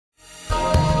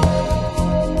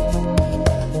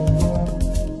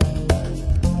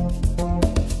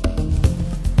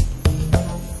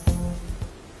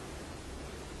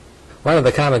one of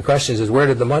the common questions is, where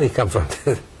did the money come from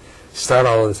to start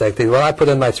all of this activity? Well, I put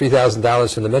in my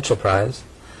 $3,000 from the Mitchell Prize.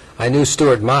 I knew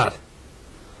Stuart Mott,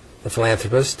 the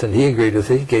philanthropist, and he agreed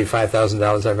with it. He gave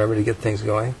 $5,000, I remember, to get things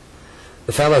going.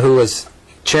 The fellow who was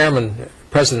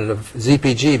president of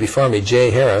ZPG before me, Jay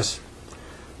Harris,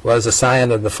 was a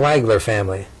scion of the Flagler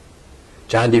family.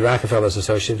 John D. Rockefeller's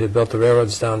associate, who built the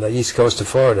railroads down the east coast of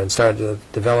Florida and started the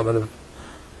development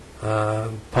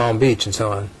of Palm Beach and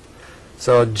so on.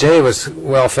 So Jay was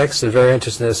well fixed and very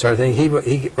interested in this sort of thing. He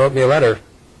wrote me a letter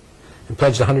and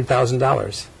pledged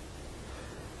 $100,000.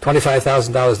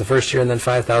 $25,000 the first year and then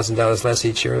 $5,000 less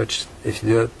each year, which, if you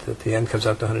do it at the end, comes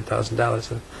out to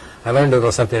 $100,000. And I learned a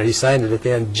little something, and he signed it at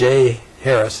the end, J.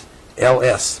 Harris,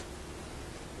 L.S.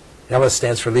 L.S.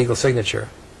 stands for legal signature,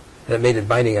 and it made it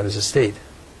binding on his estate.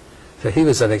 So he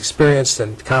was an experienced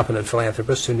and competent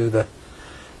philanthropist who knew the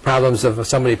problems of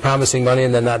somebody promising money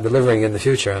and then not delivering in the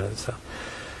future on it.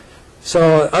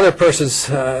 So other persons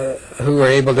who were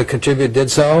able to contribute did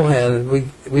so, and we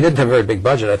didn't have a very big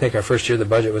budget. I think our first year the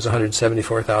budget was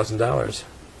 $174,000.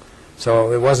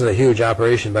 So it wasn't a huge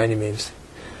operation by any means.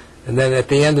 And then at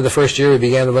the end of the first year we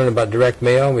began to learn about direct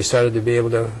mail, and we started to be able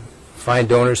to find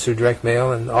donors through direct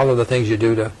mail and all of the things you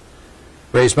do to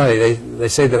raise money. They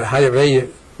say that how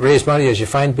you raise money is you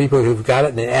find people who've got it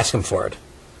and they ask them for it.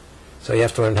 So you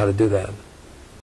have to learn how to do that.